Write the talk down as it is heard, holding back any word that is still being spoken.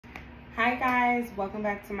Hi guys, welcome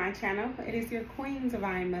back to my channel. It is your Queen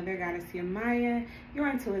Divine Mother Goddess Maya, your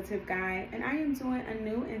intuitive guide, and I am doing a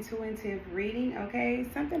new intuitive reading, okay?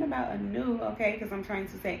 Something about a new, okay? Because I'm trying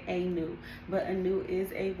to say a new, but a new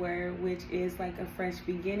is a word which is like a fresh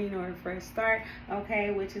beginning or a fresh start,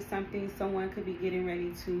 okay? Which is something someone could be getting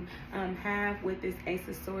ready to have with this Ace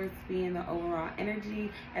of Swords being the overall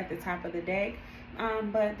energy at the top of the deck.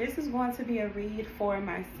 But this is going to be a read for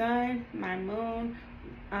my sun, my moon,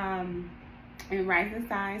 and rising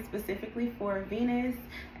signs, specifically for Venus,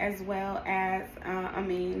 as well as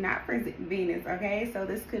not for Venus, okay? So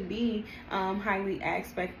this could be highly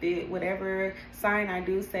aspected. Whatever sign I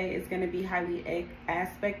do say is going to be highly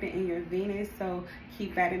aspected in your Venus, so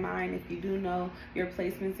keep that in mind. If you do know your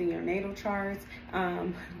placements in your natal charts,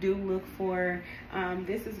 do look for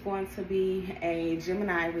this is going to be a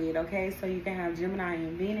Gemini read, okay? So you can have Gemini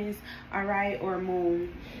and Venus, all right, or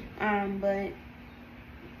moon. But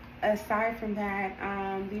aside from that,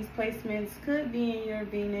 these placements could be in your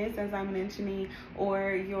Venus, as I'm mentioning,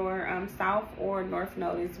 or your south or north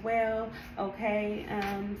node as well, okay?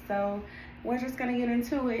 So we're just gonna get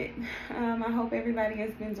into it. I hope everybody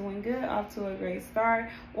has been doing good, off to a great start,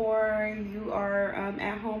 or you are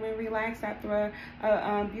at home and relaxed after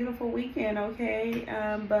a beautiful weekend, okay?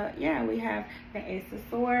 But yeah, we have the Ace of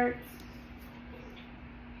Swords,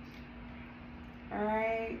 all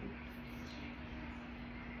right?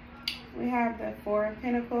 We have the Four of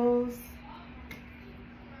Pentacles,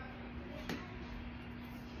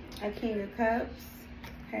 a King of Cups,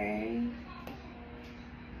 okay,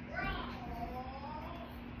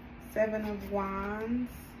 Seven of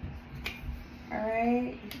Wands, all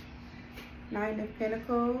right, Nine of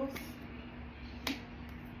Pentacles,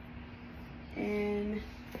 and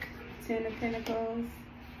Ten of Pentacles,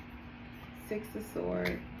 Six of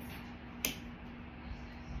Swords,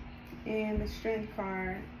 and the Strength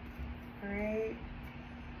card. All right,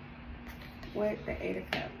 with the Eight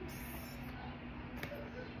of Cups.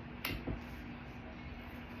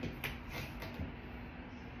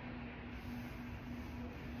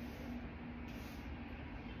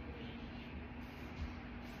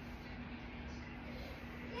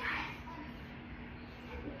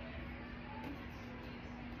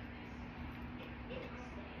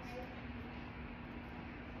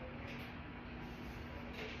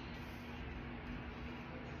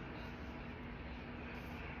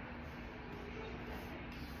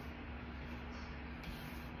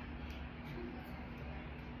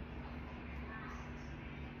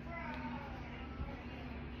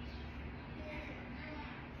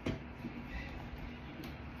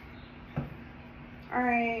 All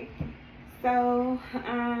right, so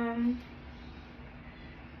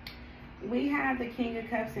we have the King of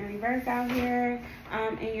Cups in reverse out here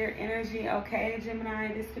in your energy, okay,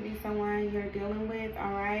 Gemini. This could be someone you're dealing with,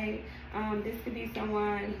 all right? This could be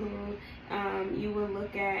someone who you will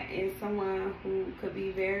look at as someone who could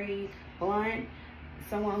be very blunt,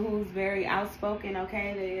 someone who's very outspoken,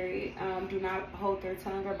 okay? They do not hold their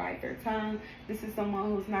tongue or bite their tongue. This is someone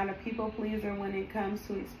who's not a people pleaser when it comes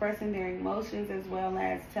to expressing their emotions, as well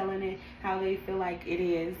as telling it how they feel like it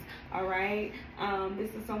is, all right? This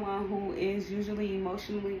is someone who is usually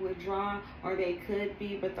emotionally withdrawn, or they could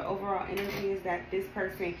be, but the overall energy is that this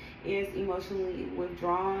person is emotionally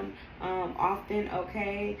withdrawn often,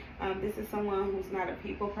 okay? This is someone who's not a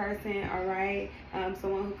people person, all right?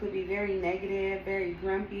 Someone who could be very negative, very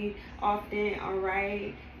grumpy often, all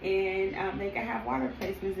right? And they can have water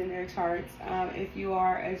placements in their charts. If you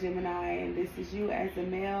are a Gemini and this is you as a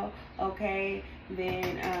male, okay,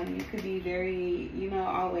 then you could be very,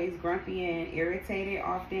 always grumpy and irritated.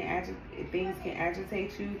 Often things can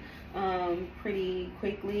agitate you pretty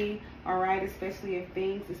quickly, all right? Especially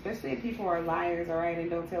if people are liars, all right, and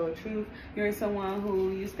don't tell the truth. You're someone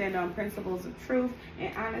who you stand on principles of truth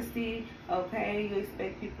and honesty, okay? You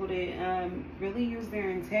expect people to really use their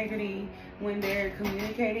integrity when they're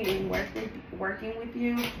communicating and working with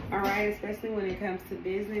you, all right? Especially when it comes to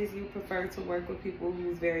business, you prefer to work with people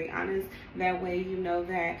who's very honest. That way you know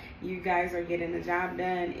that you guys are getting the job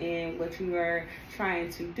done, and what you are trying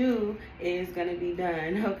to do is going to be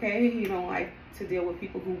done, okay? You don't like to deal with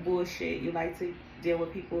people who bullshit. You like to deal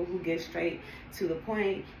with people who get straight to the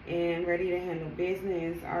point and ready to handle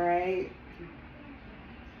business, all right?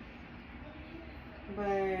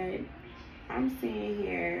 But I'm seeing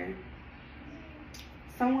here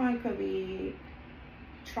someone could be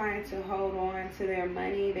trying to hold on to their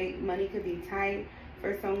money. Money could be tight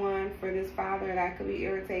for someone. For this father, that could be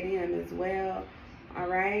irritating him as well, all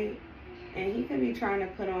right? And he could be trying to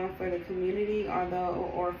put on for the community,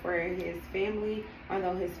 or for his family,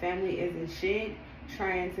 although his family isn't shit,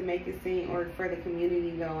 trying to make it seem, or for the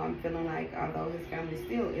community though, I'm feeling like although his family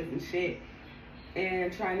still isn't shit,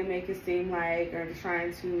 and trying to make it seem like, or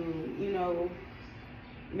trying to, you know,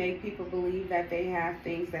 make people believe that they have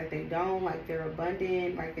things that they don't, like they're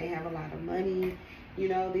abundant, like they have a lot of money. You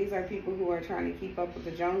know, these are people who are trying to keep up with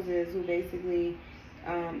the Joneses, who basically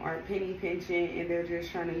are penny pinching, and they're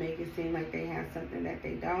just trying to make it seem like they have something that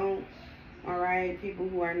they don't. All right, people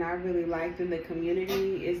who are not really liked in the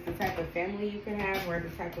community is the type of family you could have, or the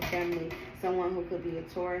type of family someone who could be a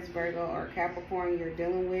Taurus, Virgo, or Capricorn you're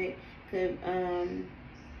dealing with could,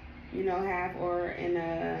 you know, have, or in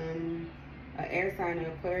a air sign,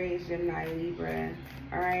 Aquarius, Gemini, Libra.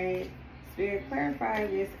 All right, Spirit, clarify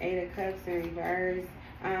this Eight of Cups in reverse.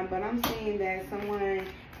 But I'm seeing that someone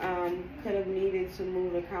could have needed to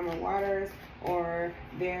move to calmer waters, or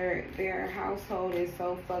their household is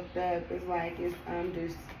so fucked up. It's like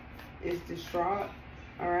it's distraught.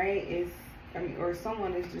 All right, or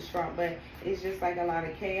someone is distraught, but it's just like a lot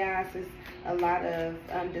of chaos. It's a lot of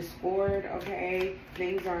discord. Okay,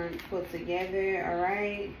 things aren't put together. All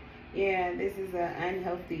right. Yeah, this is an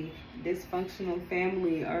unhealthy, dysfunctional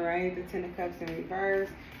family, all right? The Ten of Cups in reverse.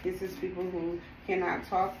 This is people who cannot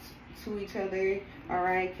talk to each other, all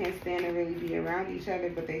right? Can't stand to really be around each other,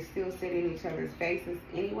 but they still sit in each other's faces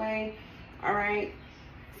anyway, all right?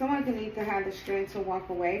 Someone could need to have the strength to walk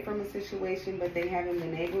away from a situation, but they haven't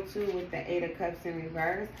been able to with the Eight of Cups in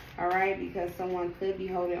reverse, all right? Because someone could be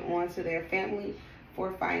holding on to their family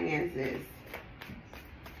for finances.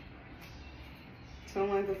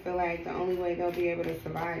 Someone could feel like the only way they'll be able to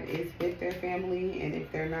survive is with their family, and if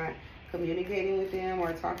they're not communicating with them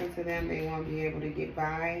or talking to them, they won't be able to get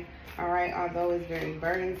by. All right, although it's very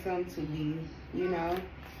burdensome to be, you know,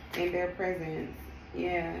 in their presence.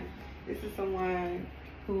 Yeah, this is someone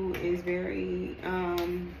who is very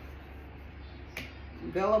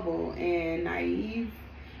gullible and naive.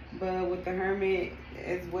 But with the Hermit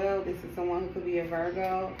as well, this is someone who could be a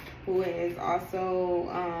Virgo, who is also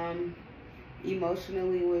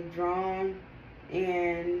emotionally withdrawn,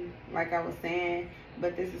 and like I was saying,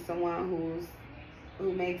 but this is someone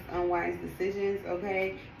who makes unwise decisions.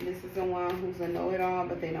 Okay, this is someone who's a know-it-all,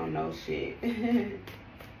 but they don't know shit.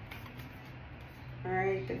 All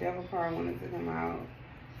right, the Devil card wanted to come out.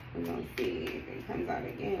 We're gonna see if it comes out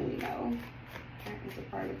again. We know that is a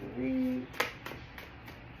part of the read.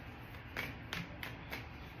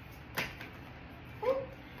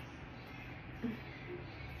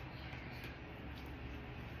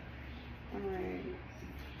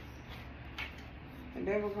 The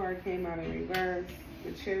Devil card came out in reverse.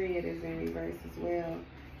 The Chariot is in reverse as well.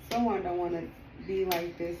 Someone don't want to be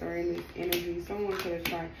like this or in this energy. Someone could have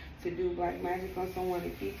tried to do black magic on someone to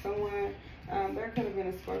keep someone. There could have been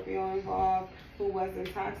a Scorpio involved who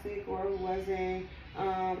wasn't toxic, or who wasn't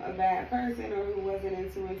a bad person, or who wasn't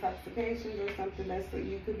into intoxications or something that's what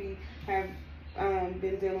you could have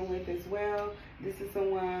been dealing with as well. This is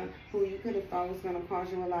someone who you could have thought was going to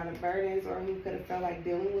cause you a lot of burdens, or who could have felt like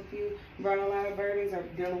dealing with you brought a lot of burdens, or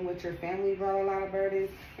dealing with your family brought a lot of burdens,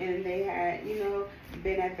 and they had, you know,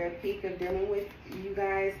 been at their peak of dealing with you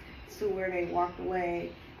guys to where they walked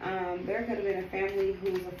away. There could have been a family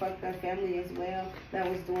who's a fucked up family as well that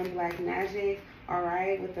was doing black magic, all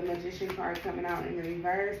right, with the Magician card coming out in the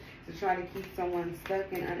reverse to try to keep someone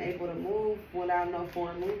stuck and unable to move without no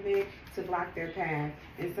forward movement to block their path.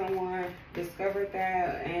 And someone discovered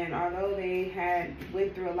that, and although they had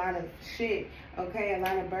went through a lot of shit, okay, a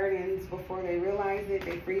lot of burdens before they realized it,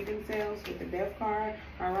 they freed themselves with the Death card,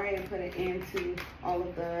 all right, and put an end to all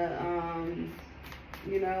of the,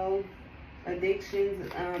 you know,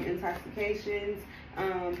 addictions, intoxications,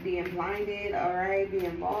 being blinded, all right,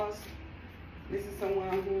 being lost. This is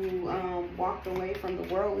someone who walked away from the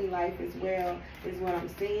worldly life as well, is what I'm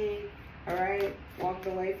seeing, all right? Walked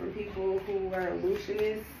away from people who were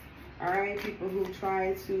illusionists, all right? People who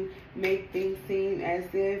try to make things seem as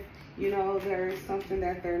if, you know, there's something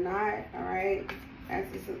that they're not, all right? That's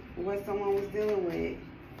just what someone was dealing with,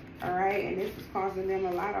 all right? And this was causing them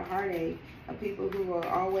a lot of heartache. People who will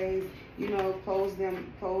always, you know, close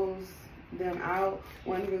them out,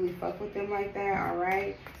 wouldn't really fuck with them like that, all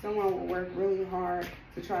right? Someone will work really hard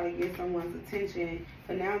to try to get someone's attention,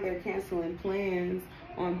 but now they're canceling plans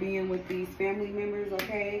on being with these family members,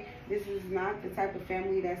 okay? This is not the type of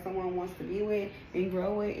family that someone wants to be with and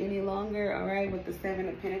grow with any longer, all right? With the Seven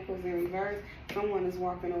of Pentacles in reverse, someone is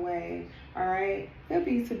walking away, all right? Could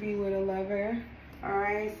be to be with a lover, all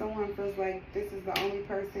right? Someone feels like this is the only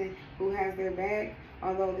person who has their back,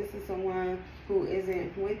 although this is someone who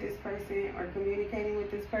isn't with this person or communicating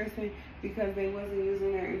with this person because they wasn't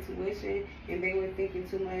using their intuition and they were thinking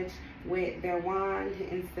too much with their wand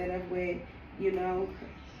instead of with, you know,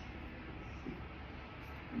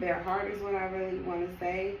 their heart is what I really want to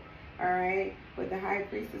say. All right, with the High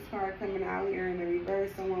Priestess card coming out here in the reverse,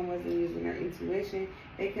 someone wasn't using their intuition.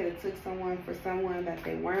 They could have took someone for someone that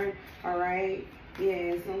they weren't. All right,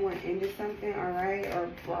 yeah, someone ended something. All right, or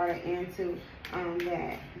brought an end to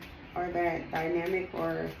that, or that dynamic,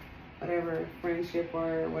 or whatever friendship,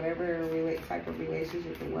 or whatever type of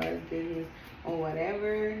relationship it was, business or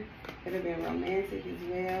whatever. Could have been romantic as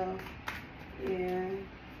well. Yeah,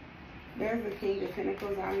 there's the King of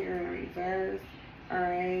Pentacles out here in reverse. All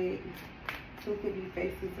right, who could be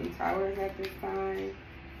facing some towers at this time?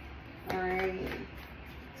 All right,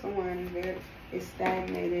 someone is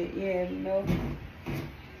stagnated. Yeah, no.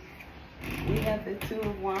 We have the Two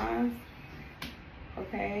of Wands.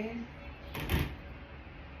 Okay.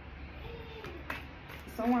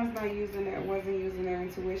 Someone's wasn't using their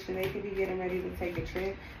intuition. They could be getting ready to take a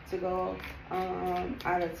trip to go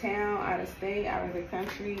out of town, out of state, out of the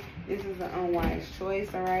country. This is an unwise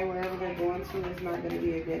choice, all right? Wherever they're going to is not going to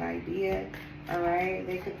be a good idea, all right?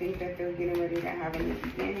 They could think that they're getting ready to have a new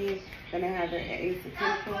beginning, going to have their Ace of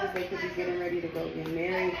Pentacles. They could be getting ready to go get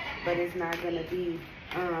married, but it's not going to be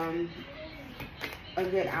a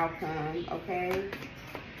good outcome, okay?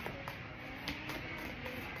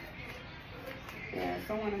 Yeah,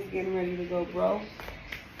 someone is getting ready to go broke.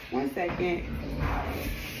 1 second.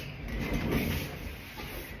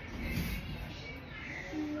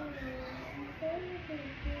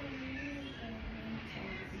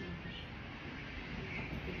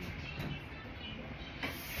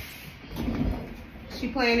 She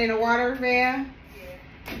playing in the water there?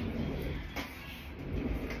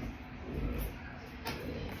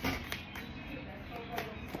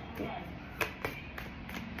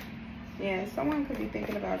 Yeah, someone could be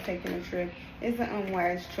thinking about taking a trip. It's an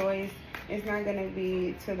unwise choice. It's not going to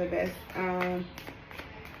be to the best.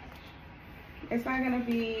 It's not going to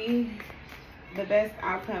be the best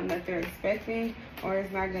outcome that they're expecting, or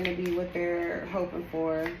it's not going to be what they're hoping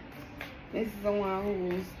for. This is the one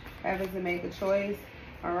who's having to make a choice.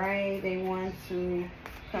 All right, they want to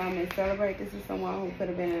come and celebrate. This is someone who could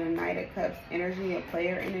have been in a Knight of Cups energy, a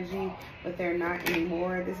player energy, but they're not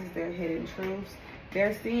anymore. This is their hidden truths.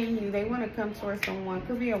 They're seeing you. They want to come towards someone.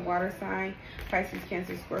 Could be a water sign, Pisces,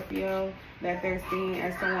 Cancer, Scorpio, that they're seeing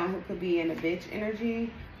as someone who could be in a bitch energy.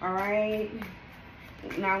 All right.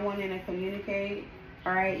 Not wanting to communicate.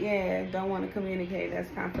 All right. Yeah. Don't want to communicate. That's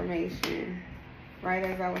confirmation. Right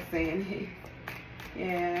as I was saying.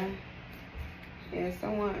 Yeah. Yeah.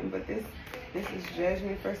 Someone. But this is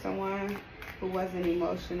judgment for someone who wasn't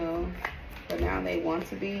emotional, but now they want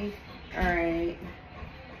to be. All right.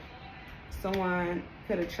 Someone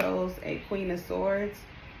could have chose a Queen of Swords,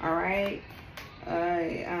 all right,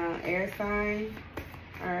 air sign,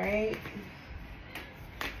 all right,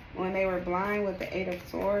 when they were blind with the Eight of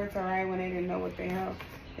Swords, all right, when they didn't know what the hell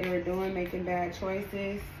they were doing, making bad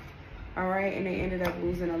choices, all right, and they ended up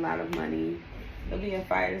losing a lot of money. It'll be a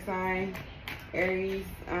fire sign, Aries,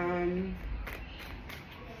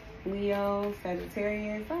 Leo,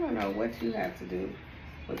 Sagittarius. I don't know what you have to do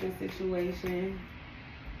with this situation.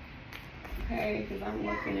 Okay, because I'm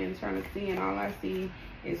looking and trying to see, and all I see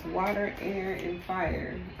is water, air, and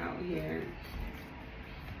fire out here.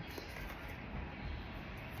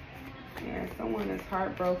 Yeah, someone is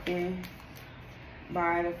heartbroken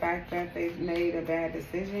by the fact that they've made a bad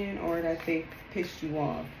decision or that they pissed you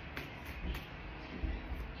off.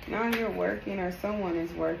 Now you're working, or someone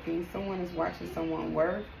is working. Someone is watching someone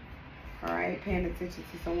work. All right, paying attention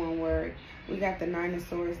to someone work. We got the Nine of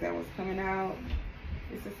Swords that was coming out.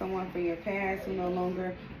 This is someone from your past who no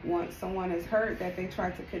longer wants, someone is hurt that they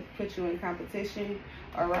tried to put you in competition,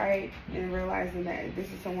 all right? And realizing that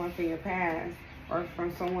this is someone from your past or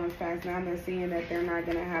from someone's past. Now they're seeing that they're not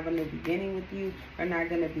going to have a new beginning with you, or not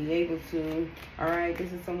going to be able to, all right?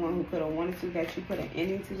 This is someone who could have wanted to, that you put an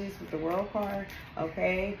ending to this with the World card,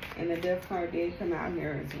 okay? And the Death card did come out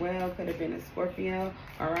here as well. Could have been a Scorpio,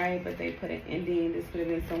 all right? But they put an ending. This could have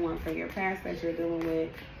been someone from your past that you're dealing with,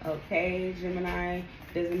 okay? Gemini,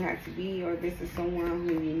 doesn't have to be, or this is someone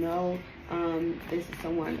who you know. This is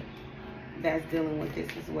someone that's dealing with this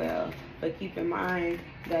as well. But keep in mind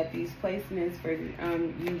that these placements for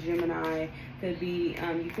you Gemini could be,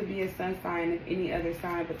 you could be a sun sign of any other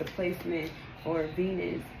sign, but the placement for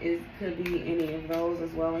Venus could be any of those,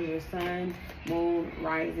 as well as your sun, moon,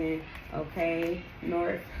 rising, okay,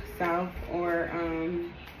 north, south, or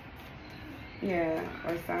yeah,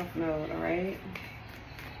 or south node, all right?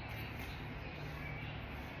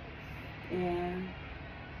 Yeah.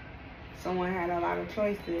 Someone had a lot of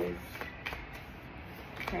choices.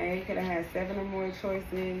 Okay, could have had 7 or more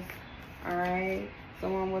choices. All right.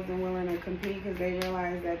 Someone wasn't willing to compete because they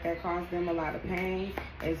realized that that caused them a lot of pain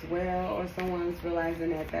as well. Or someone's realizing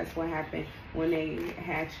that that's what happened when they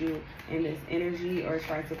had you in this energy or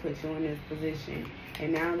tried to put you in this position.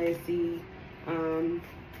 And now they see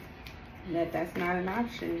that that's not an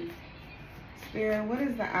option. Spirit, what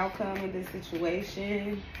is the outcome of this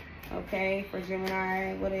situation? Okay, for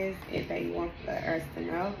Gemini, what is it that you want us to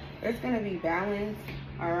know? There's going to be balance,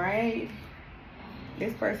 all right?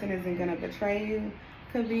 This person isn't going to betray you.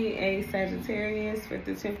 Could be a Sagittarius with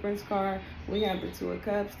the Temperance card. We have the Two of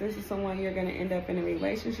Cups. This is someone you're going to end up in a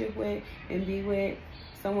relationship with and be with.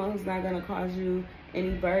 Someone who's not going to cause you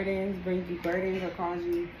any burdens, bring you burdens, or cause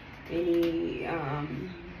you any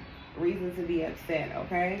reason to be upset,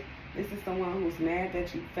 okay? This is someone who's mad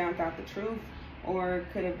that you found out the truth, or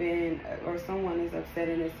could have been, or someone is upset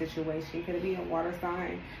in this situation. Could it be a water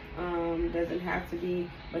sign? Doesn't have to be,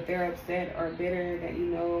 but they're upset or bitter that you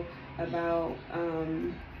know about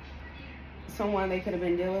someone they could have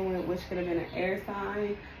been dealing with, which could have been an air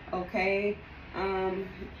sign, okay?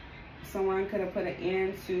 Someone could have put an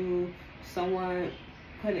end to someone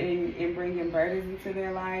putting and bringing burdens into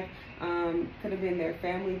their life. Could have been their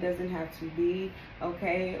family, doesn't have to be,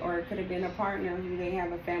 okay? Or it could have been a partner who they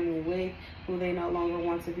have a family with, who they no longer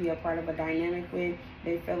want to be a part of a dynamic with.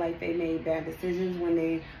 They feel like they made bad decisions when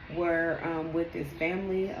they were with this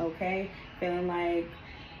family, okay? Feeling like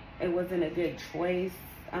it wasn't a good choice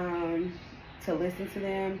to listen to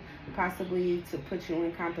them, possibly to put you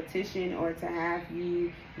in competition, or to have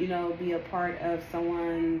you, you know, be a part of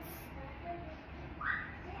someone's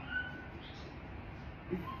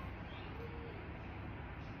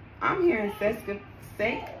I'm hearing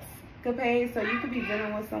sexcapade, so you could be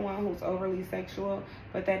dealing with someone who's overly sexual,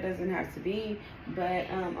 but that doesn't have to be. But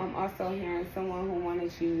I'm also hearing someone who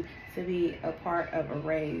wanted you to be a part of a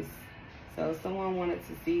race. So someone wanted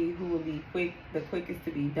to see who would be the quickest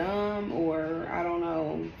to be dumb, or I don't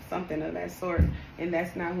know, something of that sort. And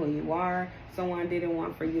that's not who you are. Someone didn't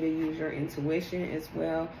want for you to use your intuition as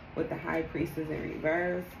well with the High Priestess in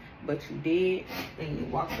reverse. But you did, and you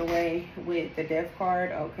walked away with the Death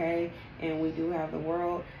card, okay? And we do have the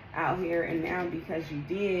World out here, and now because you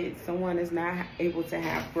did, someone is not able to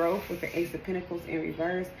have growth with the Ace of Pentacles in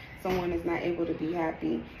reverse. Someone is not able to be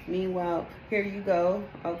happy. Meanwhile, here you go,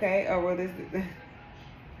 okay? Or well,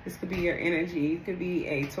 this could be your energy. It could be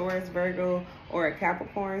a Taurus, Virgo, or a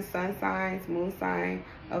Capricorn, sun signs, moon sign,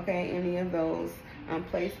 okay? Any of those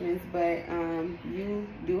placements, but you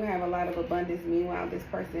do have a lot of abundance. Meanwhile, this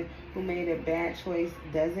person who made a bad choice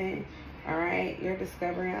doesn't, all right? You're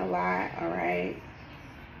discovering a lot, all right?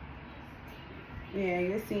 Yeah,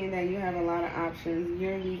 you're seeing that you have a lot of options.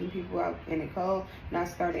 You're leaving people out in the cold, not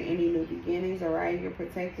starting any new beginnings, all right? You're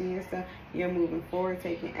protecting yourself. You're moving forward,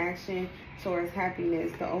 taking action towards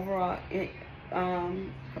happiness. The overall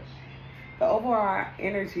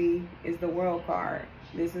energy is the World card.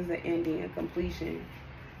 This is an ending, a completion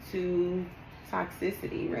to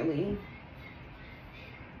toxicity, really.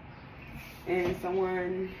 And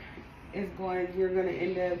someone is you're going to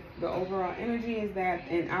end up, the overall energy is that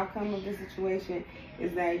an outcome of the situation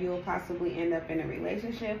is that you'll possibly end up in a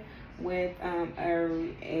relationship with a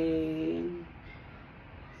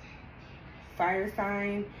fire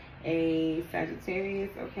sign, a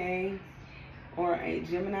Sagittarius, okay, or a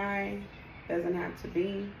Gemini. Doesn't have to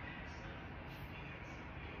be.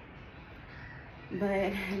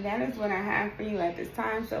 But that is what I have for you at this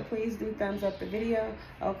time. So please do thumbs up the video.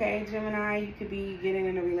 Okay, Gemini, you could be getting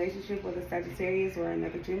in a relationship with a Sagittarius or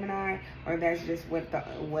another Gemini, or that's just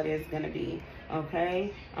what is going to be.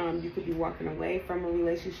 Okay, you could be walking away from a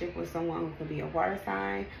relationship with someone who could be a water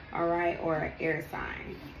sign, all right, or an air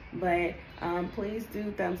sign. But please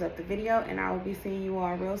do thumbs up the video, and I will be seeing you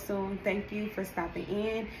all real soon. Thank you for stopping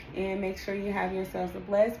in, and make sure you have yourselves a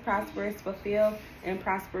blessed, prosperous, fulfilled, and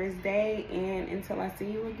prosperous day. And until I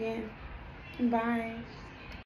see you again, bye.